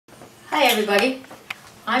Hi everybody.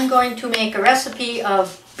 I'm going to make a recipe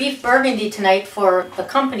of beef Burgundy tonight for the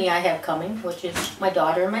company I have coming, which is my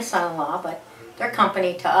daughter and my son-in-law, but they're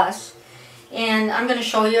company to us. And I'm going to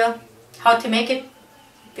show you how to make it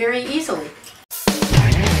very easily.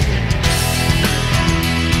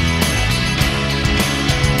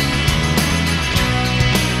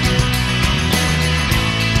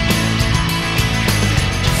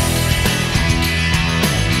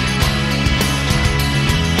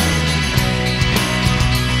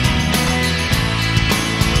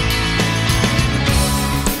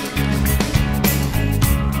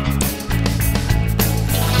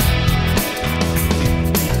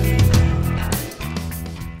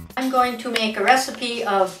 I'm going to make a recipe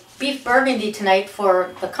of beef Burgundy tonight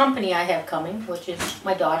for the company I have coming, which is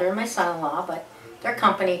my daughter and my son-in-law, but they're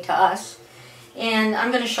company to us. And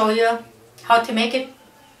I'm going to show you how to make it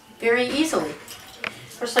very easily.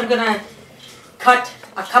 First I'm going to cut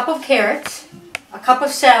a cup of carrots, a cup of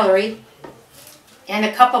celery, and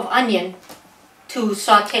a cup of onion to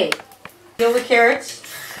saute. Peel the carrots,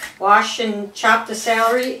 wash and chop the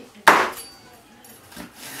celery.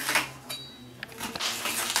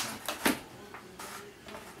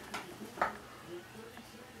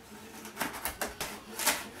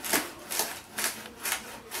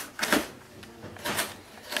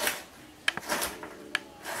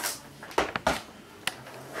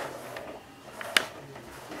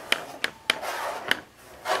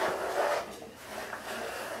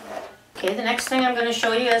 Okay, the next thing I'm going to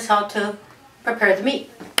show you is how to prepare the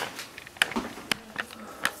meat.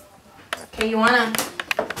 Okay, you want to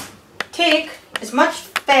take as much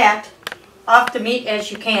fat off the meat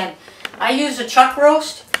as you can. I use a chuck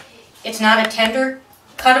roast. It's not a tender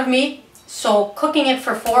cut of meat, so cooking it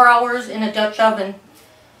for 4 hours in a Dutch oven,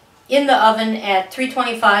 in the oven at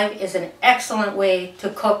 325, is an excellent way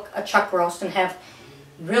to cook a chuck roast and have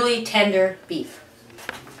really tender beef.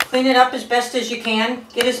 Clean it up as best as you can.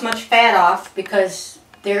 Get as much fat off because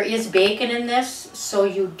there is bacon in this, so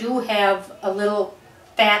you do have a little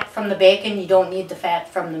fat from the bacon. You don't need the fat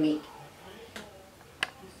from the meat.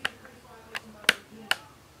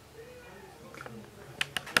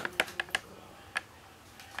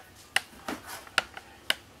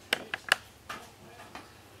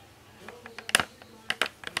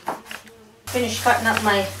 Finish cutting up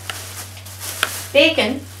my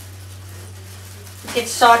bacon.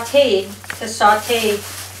 It's sauteed to saute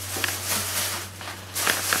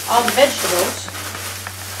all the vegetables.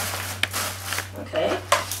 Okay,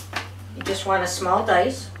 you just want a small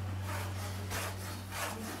dice.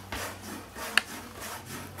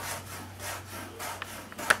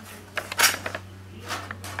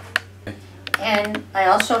 And I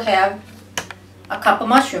also have a cup of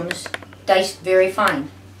mushrooms diced very fine.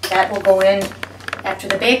 That will go in after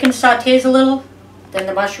the bacon sautés a little. Then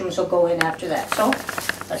the mushrooms will go in after that. So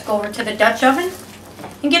let's go over to the Dutch oven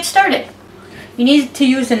and get started. You need to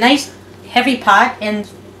use a nice heavy pot, and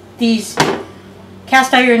these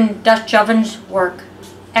cast iron Dutch ovens work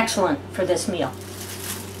excellent for this meal.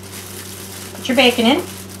 Put your bacon in.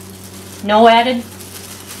 No added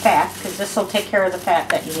fat, because this will take care of the fat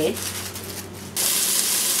that you need.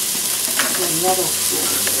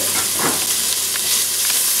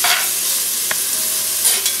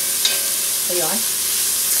 There you are.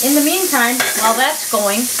 In the meantime, while that's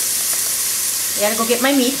going, I gotta go get my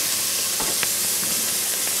meat.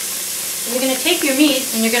 And you're gonna take your meat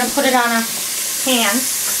and you're gonna put it on a pan.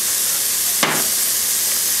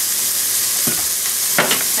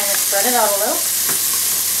 Kind of spread it out a little.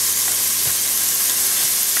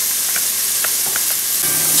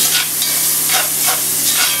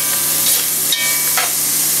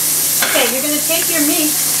 Okay, you're gonna take your meat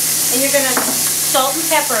and you're gonna salt and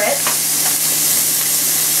pepper it.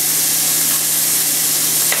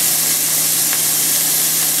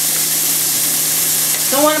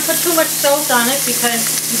 Don't want to put too much salt on it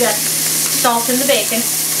because you got salt in the bacon.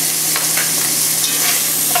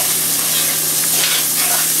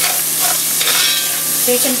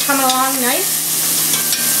 Bacon's coming along nice.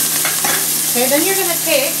 Okay, then you're going to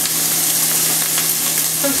take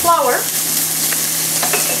some flour.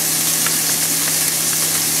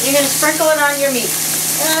 You're going to sprinkle it on your meat.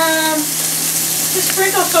 Just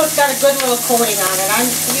sprinkle so it's got a good little coating on it.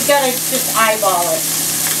 You've got to just eyeball it.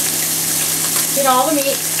 Get all the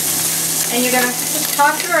meat, and you're going to just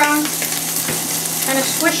toss it around, kind of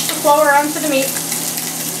squish the flour onto the meat.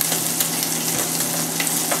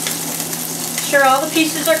 Sure all the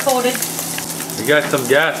pieces are coated. We got some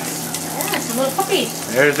guests. Yeah, some little puppies.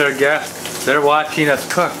 There's our guests. They're watching us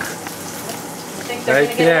cook. I think they're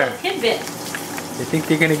going to get a little tidbit. They think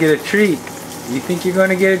they're going to get a treat. You think you're going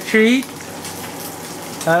to get a treat?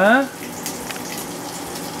 Huh?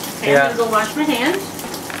 Okay, I'm gonna go wash my hands.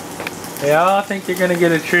 Yeah, I think you're gonna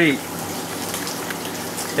get a treat.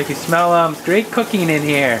 I can smell great cooking in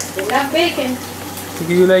here. We love bacon.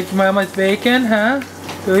 Do you like Mama's bacon, huh?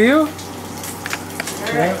 Do you?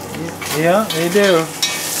 All right. Yeah, you do.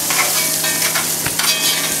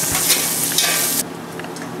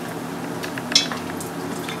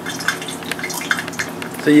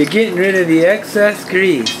 So you're getting rid of the excess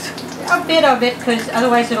grease. A bit of it, because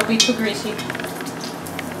otherwise it'll be too greasy.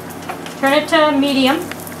 Turn it to medium.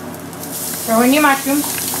 Throw in your mushrooms.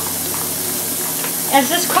 As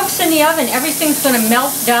this cooks in the oven, everything's going to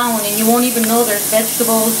melt down and you won't even know there's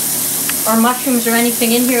vegetables or mushrooms or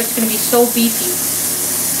anything in here. It's going to be so beefy.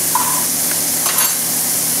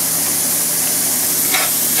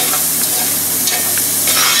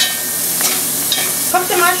 Cook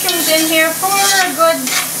the mushrooms in here for a good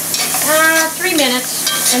 3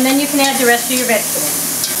 minutes, and then you can add the rest of your vegetables.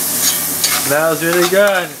 Smells really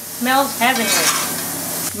good. Smells heavenly.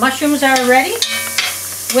 Mushrooms are ready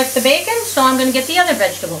with the bacon, so I'm going to get the other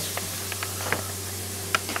vegetables.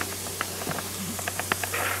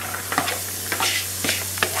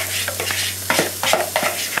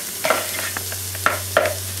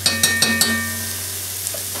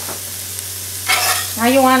 Now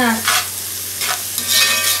you want to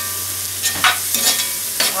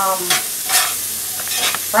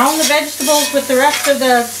brown the vegetables with the rest of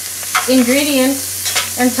the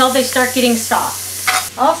ingredients until they start getting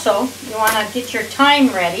soft. Also, you want to get your thyme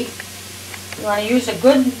ready. You want to use a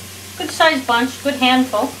good sized bunch, good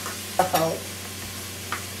handful.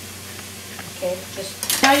 Okay,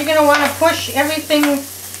 just now you're going to want to push everything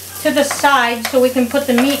to the side so we can put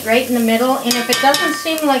the meat right in the middle. And if it doesn't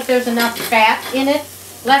seem like there's enough fat in it,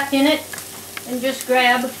 left in it, then just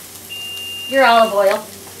grab your olive oil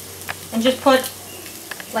and just put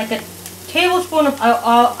like a tablespoon of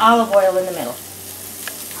olive oil in the middle.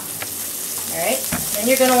 Alright, then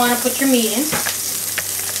you're going to want to put your meat in.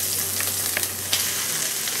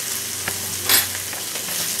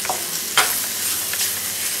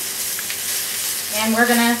 And we're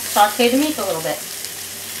going to saute the meat a little bit.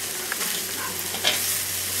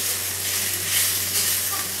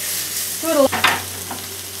 Do it a little.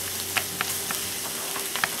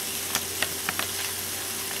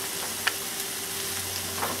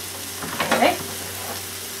 Okay,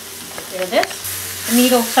 get rid of this. The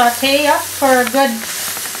meat will saute up for a good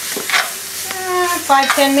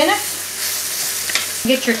 5-10 minutes.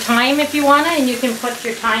 Get your thyme if you want to, and you can put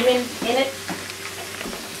your thyme in it.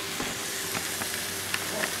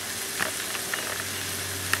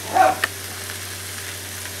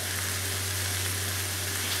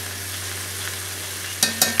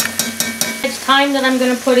 Next thyme that I'm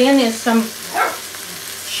going to put in is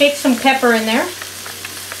shake some pepper in there.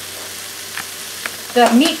 The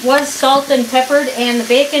meat was salt and peppered, and the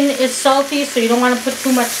bacon is salty, so you don't want to put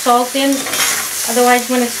too much salt in. Otherwise,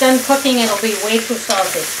 when it's done cooking, it'll be way too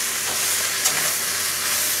salty.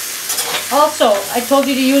 Also, I told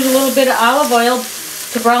you to use a little bit of olive oil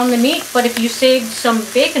to brown the meat, but if you saved some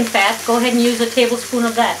bacon fat, go ahead and use a tablespoon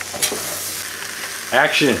of that.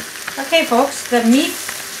 Action. Okay, folks, the meat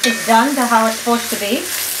is done to how it's supposed to be.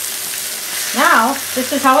 Now,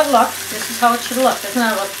 this is how it looks. This is how it should look. Doesn't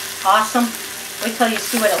that look awesome? Wait till you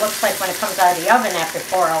see what it looks like when it comes out of the oven after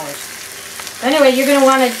 4 hours. Anyway, you're going to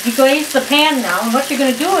want to deglaze the pan now, and what you're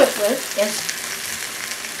going to do it with is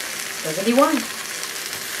Burgundy wine.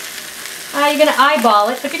 You're going to eyeball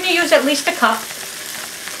it, but you're going to use at least a cup.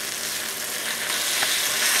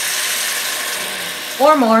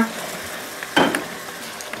 Or more.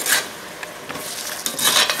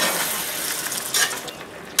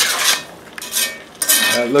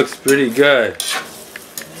 That looks pretty good.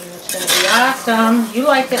 It's going to be awesome. You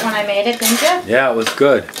liked it when I made it, didn't you? Yeah, it was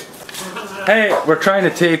good. Hey, we're trying to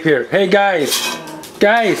tape here. Hey, guys.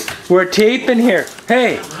 Guys, we're taping here.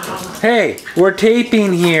 Hey, we're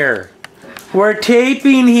taping here. We're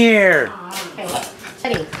taping here. Okay,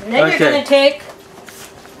 ready. And then you're going to take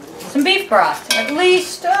some beef broth. At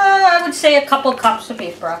least, I would say a couple cups of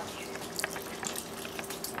beef broth.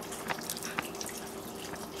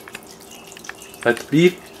 That's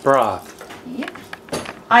beef broth. Yep.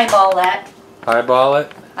 Eyeball that. Eyeball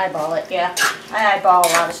it? Eyeball it, yeah. I eyeball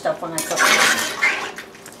a lot of stuff when I cook.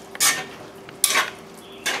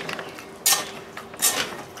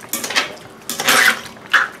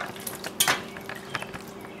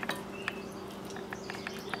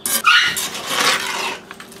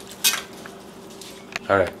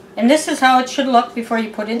 Alright. And this is how it should look before you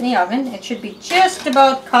put it in the oven. It should be just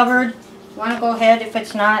about covered. You want to go ahead, if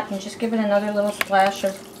it's not, and just give it another little splash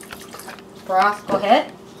of broth. Go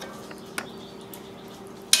ahead.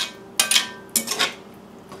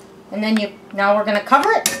 And then now we're going to cover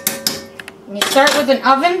it. And you start with an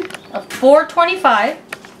oven of 425.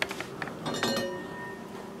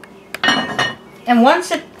 And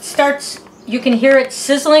once it starts, you can hear it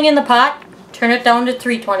sizzling in the pot, turn it down to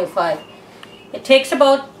 325. It takes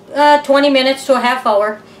about 20 minutes to a half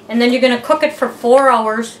hour, and then you're going to cook it for 4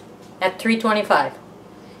 hours at 325.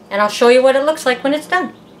 And I'll show you what it looks like when it's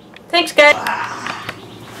done. Thanks, guys.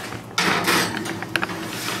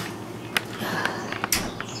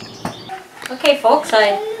 Okay, folks,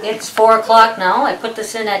 it's 4 o'clock now. I put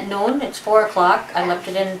this in at noon. It's 4 o'clock. I left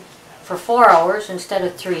it in for 4 hours instead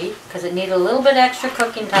of 3 because it needed a little bit extra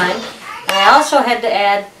cooking time. And I also had to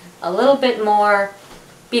add a little bit more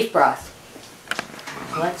beef broth.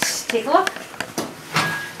 Let's take a look.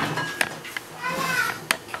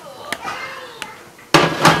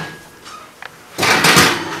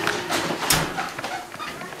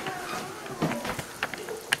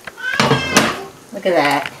 Look at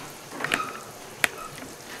that.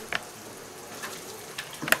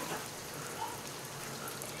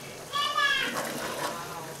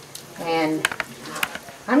 And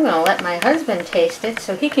I'm going to let my husband taste it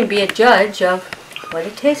so he can be a judge of what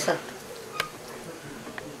it tastes like.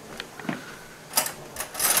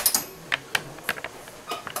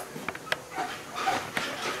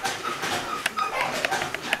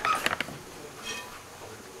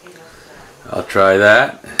 I'll try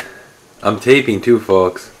that. I'm taping too,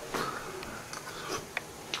 folks.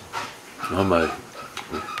 Oh my.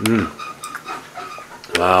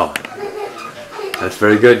 Wow. That's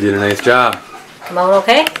very good. You did a nice job. Come out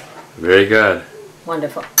okay? Very good.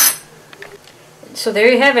 Wonderful. So there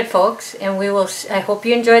you have it, folks. And I hope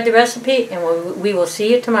you enjoyed the recipe, and we will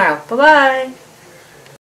see you tomorrow. Bye-bye.